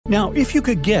Now, if you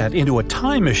could get into a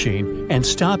time machine and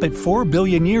stop it 4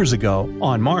 billion years ago,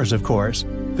 on Mars of course,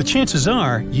 the chances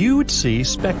are you'd see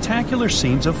spectacular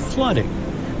scenes of flooding.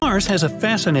 Mars has a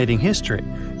fascinating history.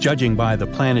 Judging by the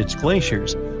planet's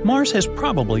glaciers, Mars has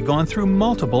probably gone through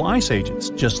multiple ice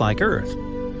ages, just like Earth.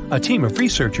 A team of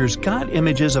researchers got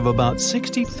images of about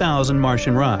 60,000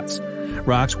 Martian rocks.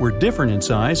 Rocks were different in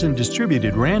size and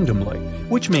distributed randomly,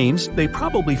 which means they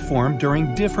probably formed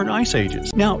during different ice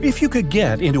ages. Now, if you could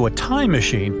get into a time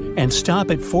machine and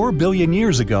stop it 4 billion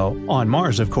years ago, on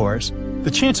Mars of course, the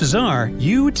chances are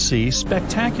you'd see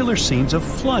spectacular scenes of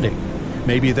flooding.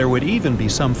 Maybe there would even be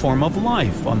some form of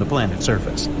life on the planet's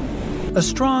surface. A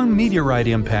strong meteorite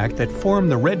impact that formed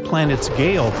the red planet's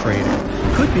Gale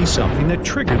crater could be something that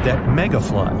triggered that mega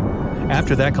flood.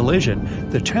 After that collision,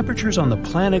 the temperatures on the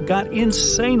planet got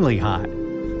insanely hot.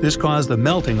 This caused the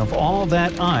melting of all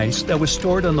that ice that was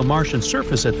stored on the Martian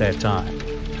surface at that time.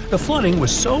 The flooding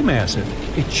was so massive,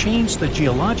 it changed the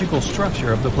geological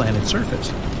structure of the planet's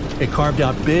surface. It carved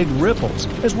out big ripples,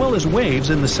 as well as waves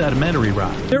in the sedimentary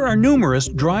rock. There are numerous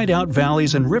dried-out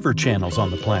valleys and river channels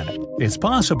on the planet. It's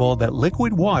possible that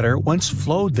liquid water once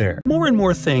flowed there. More and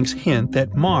more things hint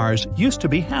that Mars used to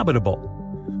be habitable.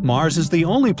 Mars is the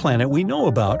only planet we know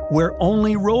about where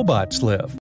only robots live.